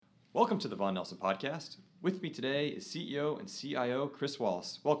Welcome to the Von Nelson Podcast. With me today is CEO and CIO Chris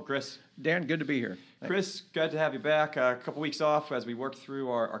Wallace. Welcome, Chris. Dan, good to be here. Chris, glad to have you back. A couple weeks off as we work through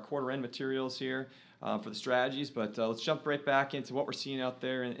our quarter-end materials here for the strategies, but let's jump right back into what we're seeing out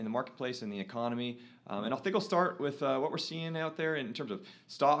there in the marketplace and the economy. And I think I'll start with what we're seeing out there in terms of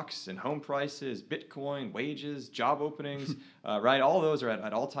stocks and home prices, Bitcoin, wages, job openings, right? All those are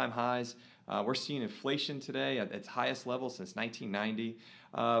at all-time highs. We're seeing inflation today at its highest level since 1990.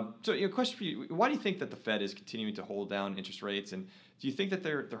 So, question for you: why do you think that the Fed is continuing to hold down interest rates, and do you think that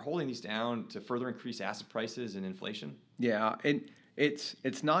they're holding these down to further increase asset prices and inflation? Yeah, and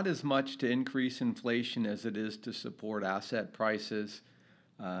it's not as much to increase inflation as it is to support asset prices.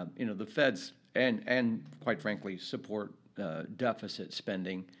 The Fed's and quite frankly support deficit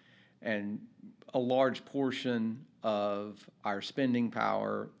spending, and a large portion of our spending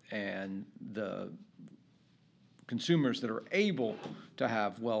power and the consumers that are able to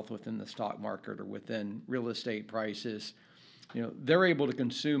have wealth within the stock market or within real estate prices, they're able to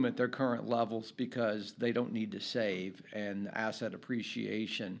consume at their current levels because they don't need to save, and asset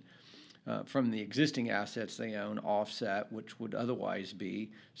appreciation from the existing assets they own offset, which would otherwise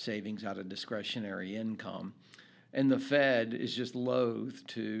be savings out of discretionary income. And the Fed is just loath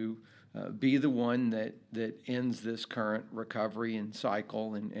to be the one that ends this current recovery and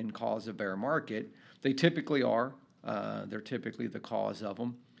cycle and cause a bear market. They typically are. They're typically the cause of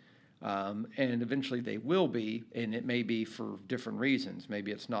them. And eventually they will be, and it may be for different reasons.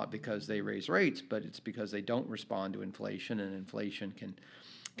 Maybe it's not because they raise rates, but it's because they don't respond to inflation, and inflation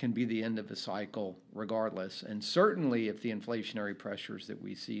can be the end of a cycle regardless. And certainly if the inflationary pressures that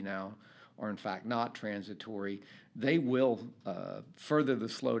we see now are in fact not transitory, they will further the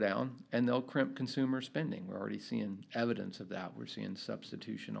slowdown, and they'll crimp consumer spending. We're already seeing evidence of that. We're seeing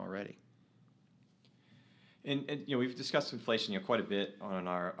substitution already. And we've discussed inflation quite a bit on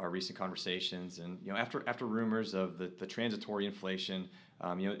our recent conversations, and after rumors of the transitory inflation,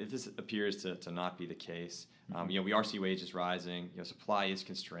 this appears to not be the case. We are seeing wages rising. Supply is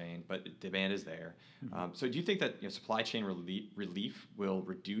constrained, but demand is there. So do you think that supply chain relief will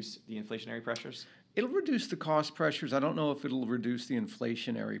reduce the inflationary pressures? It'll reduce the cost pressures. I don't know if it'll reduce the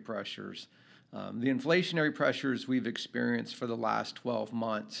inflationary pressures. The inflationary pressures we've experienced for the last 12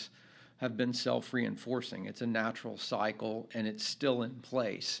 months have been self-reinforcing. It's a natural cycle, and it's still in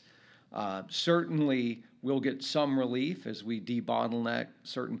place. Certainly, we'll get some relief as we debottleneck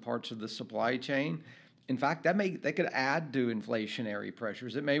certain parts of the supply chain. In fact, that could add to inflationary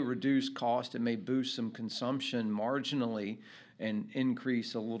pressures. It may reduce cost. It may boost some consumption marginally and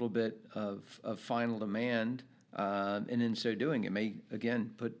increase a little bit of final demand. And in so doing, it may,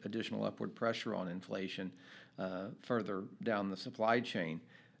 again, put additional upward pressure on inflation further down the supply chain.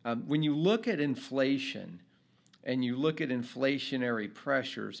 When you look at inflation and you look at inflationary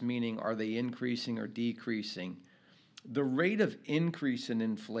pressures, meaning are they increasing or decreasing, the rate of increase in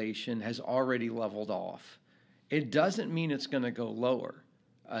inflation has already leveled off. It doesn't mean it's going to go lower.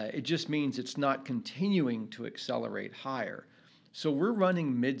 It just means it's not continuing to accelerate higher. So we're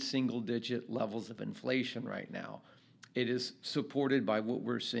running mid-single-digit levels of inflation right now. It is supported by what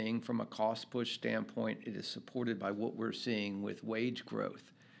we're seeing from a cost push standpoint. It is supported by what we're seeing with wage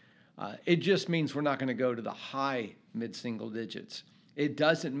growth. It just means we're not going to go to the high mid-single digits. It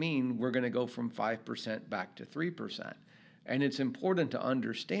doesn't mean we're going to go from 5% back to 3%. And it's important to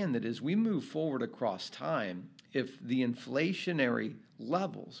understand that as we move forward across time, if the inflationary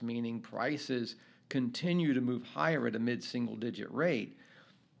levels, meaning prices, continue to move higher at a mid-single digit rate,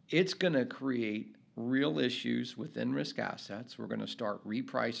 it's going to create real issues within risk assets. We're going to start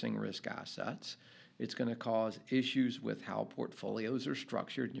repricing risk assets. It's going to cause issues with how portfolios are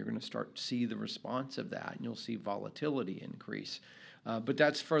structured, and you're going to start to see the response of that, and you'll see volatility increase. But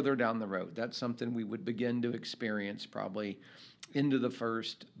that's further down the road. That's something we would begin to experience probably into the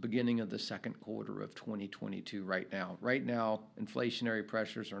beginning of the second quarter of 2022 right now. Right now, inflationary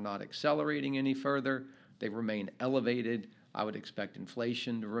pressures are not accelerating any further. They remain elevated. I would expect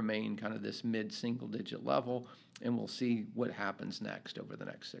inflation to remain kind of this mid-single digit level, and we'll see what happens next over the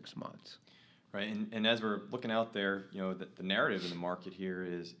next 6 months. Right, and as we're looking out there, the narrative in the market here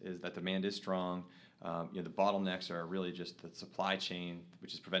is that demand is strong. The bottlenecks are really just the supply chain,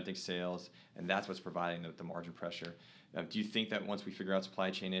 which is preventing sales, and that's what's providing the margin pressure. Do you think that once we figure out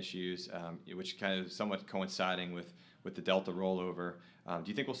supply chain issues, which kind of somewhat coinciding with the Delta rollover, do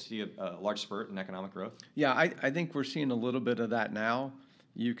you think we'll see a large spurt in economic growth? Yeah, I think we're seeing a little bit of that now.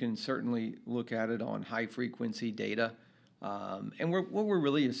 You can certainly look at it on high-frequency data. And what we're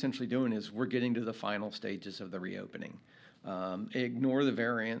really essentially doing is we're getting to the final stages of the reopening. Ignore the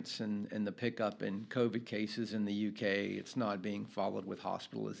variants and the pickup in COVID cases in the UK. It's not being followed with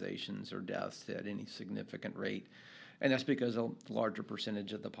hospitalizations or deaths at any significant rate. And that's because a larger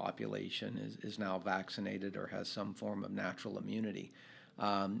percentage of the population is now vaccinated or has some form of natural immunity.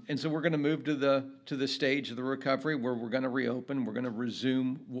 And so we're going to move to the stage of the recovery where we're going to reopen. We're going to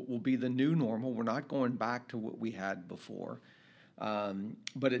resume what will be the new normal. We're not going back to what we had before.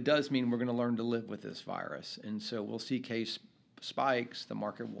 But it does mean we're going to learn to live with this virus. And so we'll see case spikes. The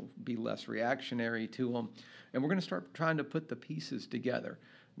market will be less reactionary to them. And we're going to start trying to put the pieces together.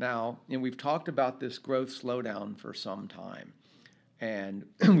 Now, we've talked about this growth slowdown for some time. And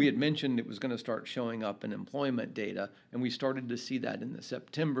we had mentioned it was going to start showing up in employment data. And we started to see that in the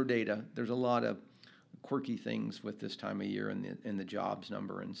September data. There's a lot of quirky things with this time of year in the jobs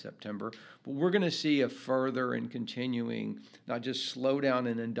number in September. But we're going to see a further and continuing, not just slowdown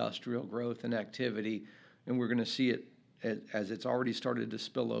in industrial growth and activity, and we're going to see it as it's already started to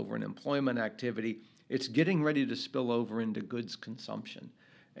spill over in employment activity. It's getting ready to spill over into goods consumption.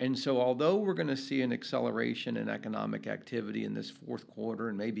 And so although we're going to see an acceleration in economic activity in this fourth quarter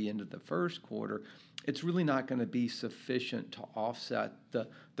and maybe into the first quarter, it's really not going to be sufficient to offset the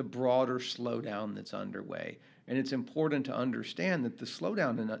broader slowdown that's underway. And it's important to understand that the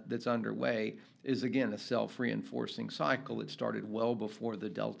slowdown that's underway is, again, a self-reinforcing cycle. It started well before the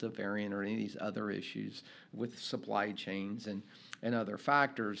Delta variant or any of these other issues with supply chains and other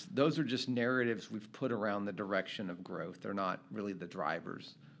factors. Those are just narratives we've put around the direction of growth. They're not really the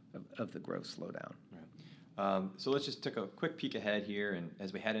drivers of the growth slowdown. Right. So let's just take a quick peek ahead here, and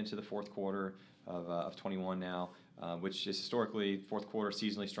as we head into the fourth quarter of 21 now, which is historically fourth quarter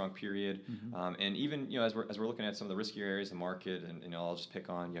seasonally strong period, and even as we're looking at some of the riskier areas of the market, and I'll just pick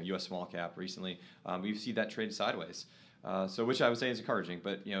on U.S. small cap recently, we see that trade sideways. So which I would say is encouraging,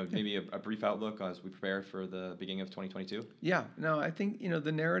 but maybe a brief outlook as we prepare for the beginning of 2022. Yeah, no, I think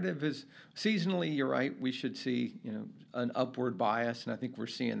the narrative is seasonally. You're right. We should see an upward bias, and I think we're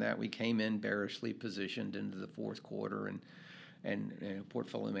seeing that. We came in bearishly positioned into the fourth quarter, and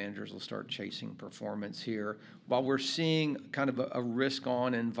portfolio managers will start chasing performance here. While we're seeing kind of a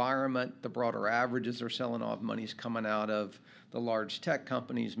risk-on environment, the broader averages are selling off. Money's coming out of the large tech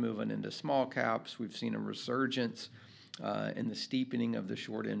companies, moving into small caps. We've seen a resurgence in the steepening of the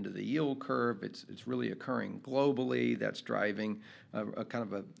short end of the yield curve. It's really occurring globally. That's driving a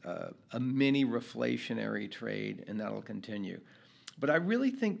kind of a mini reflationary trade, and that'll continue. But I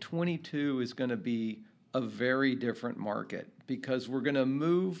really think 22 is going to be a very different market because we're going to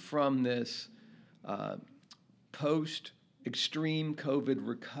move from this post-extreme COVID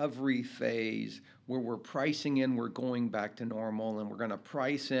recovery phase where we're pricing in we're going back to normal, and we're going to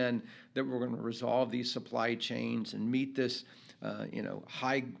price in that we're going to resolve these supply chains and meet this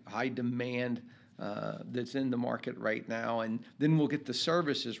high demand that's in the market right now, and then we'll get the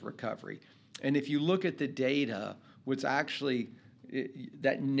services recovery. And if you look at the data, what's actually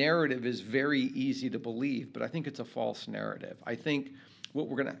that narrative is very easy to believe, but I think it's a false narrative. I think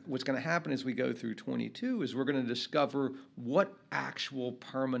what's going to happen as we go through 22 is we're going to discover what actual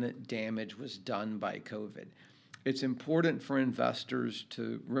permanent damage was done by COVID. It's important for investors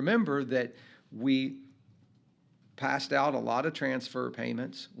to remember that we passed out a lot of transfer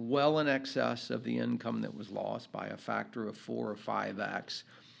payments, well in excess of the income that was lost by a factor of 4 or 5x.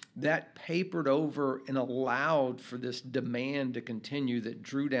 That papered over and allowed for this demand to continue that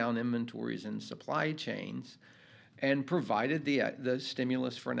drew down inventories and supply chains and provided the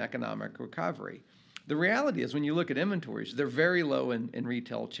stimulus for an economic recovery. The reality is when you look at inventories, they're very low in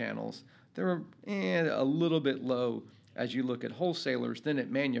retail channels. They're a little bit low as you look at wholesalers. Then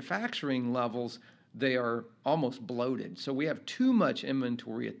at manufacturing levels, they are almost bloated. So we have too much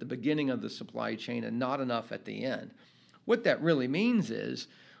inventory at the beginning of the supply chain and not enough at the end. What that really means is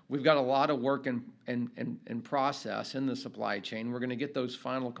we've got a lot of work and process in the supply chain. We're going to get those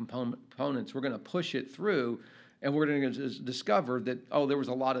final components. We're going to push it through, and we're going to discover that, there was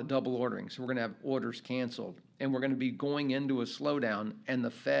a lot of double ordering. So we're going to have orders canceled, and we're going to be going into a slowdown, and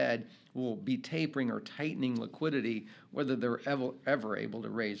the Fed will be tapering or tightening liquidity. Whether they're ever able to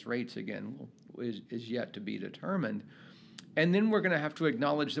raise rates again is yet to be determined. And then we're going to have to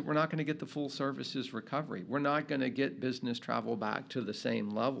acknowledge that we're not going to get the full services recovery. We're not going to get business travel back to the same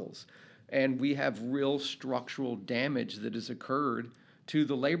levels. And we have real structural damage that has occurred to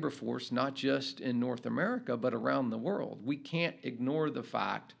the labor force, not just in North America, but around the world. We can't ignore the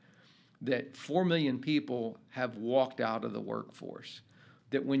fact that 4 million people have walked out of the workforce.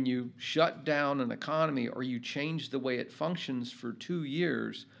 That when you shut down an economy or you change the way it functions for 2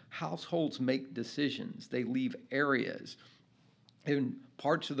 years, households make decisions. They leave areas. In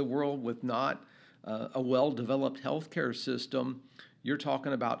parts of the world with not a well-developed healthcare system, you're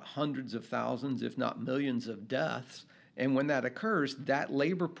talking about hundreds of thousands, if not millions of deaths. And when that occurs, that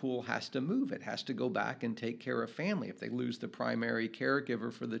labor pool has to move. It has to go back and take care of family. If they lose the primary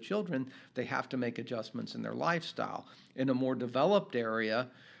caregiver for the children, they have to make adjustments in their lifestyle. In a more developed area,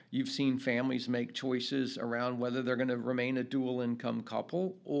 you've seen families make choices around whether they're going to remain a dual income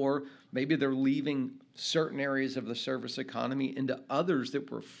couple, or maybe they're leaving certain areas of the service economy into others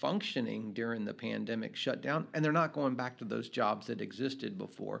that were functioning during the pandemic shutdown, and they're not going back to those jobs that existed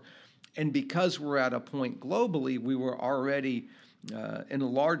before. And because we're at a point globally, we were already in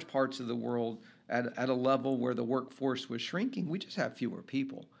large parts of the world at a level where the workforce was shrinking. We just have fewer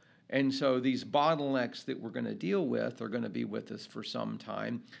people. And so these bottlenecks that we're going to deal with are going to be with us for some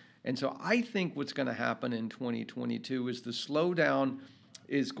time. And so I think what's going to happen in 2022 is the slowdown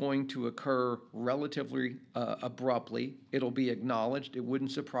is going to occur relatively abruptly. It'll be acknowledged. It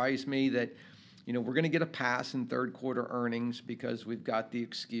wouldn't surprise me that we're going to get a pass in third quarter earnings because we've got the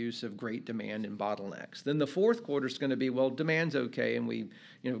excuse of great demand and bottlenecks. Then the fourth quarter is going to be, well, demand's okay, and we've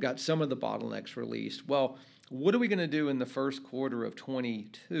got some of the bottlenecks released. Well, what are we going to do in the first quarter of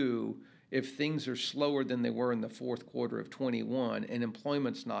 22 if things are slower than they were in the fourth quarter of 21 and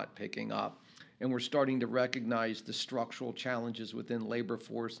employment's not picking up, and we're starting to recognize the structural challenges within labor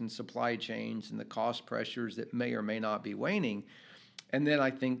force and supply chains and the cost pressures that may or may not be waning? And then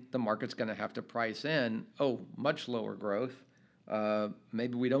I think the market's going to have to price in, much lower growth.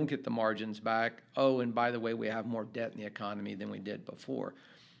 Maybe we don't get the margins back. And by the way, we have more debt in the economy than we did before.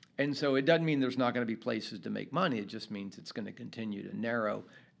 And so it doesn't mean there's not going to be places to make money. It just means it's going to continue to narrow.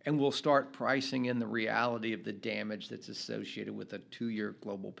 And we'll start pricing in the reality of the damage that's associated with a 2-year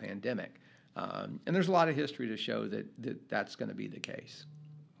global pandemic. And there's a lot of history to show that that's going to be the case.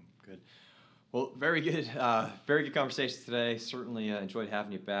 Good. Well, very good conversations today. Certainly enjoyed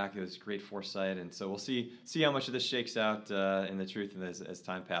having you back. It was great foresight, and so we'll see how much of this shakes out in the truth as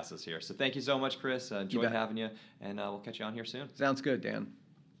time passes here. So thank you so much, Chris. Enjoyed having you, and we'll catch you on here soon. Sounds good, Dan.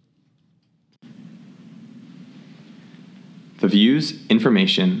 The views,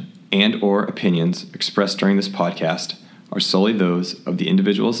 information, and/or opinions expressed during this podcast are solely those of the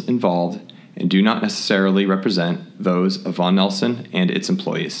individuals involved and do not necessarily represent those of Vaughan Nelson and its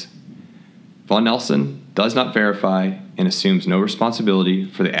employees. Vaughan Nelson does not verify and assumes no responsibility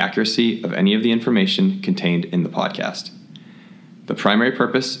for the accuracy of any of the information contained in the podcast. The primary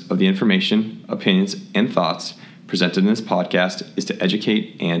purpose of the information, opinions, and thoughts presented in this podcast is to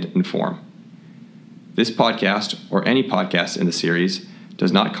educate and inform. This podcast, or any podcast in the series,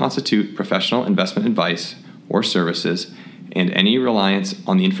 does not constitute professional investment advice or services, and any reliance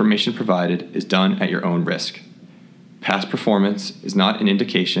on the information provided is done at your own risk. Past performance is not an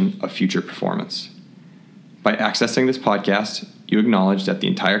indication of future performance. By accessing this podcast, you acknowledge that the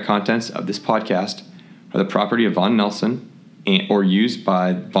entire contents of this podcast are the property of Vaughan Nelson or used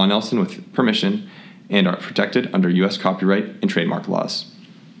by Vaughan Nelson with permission and are protected under U.S. copyright and trademark laws.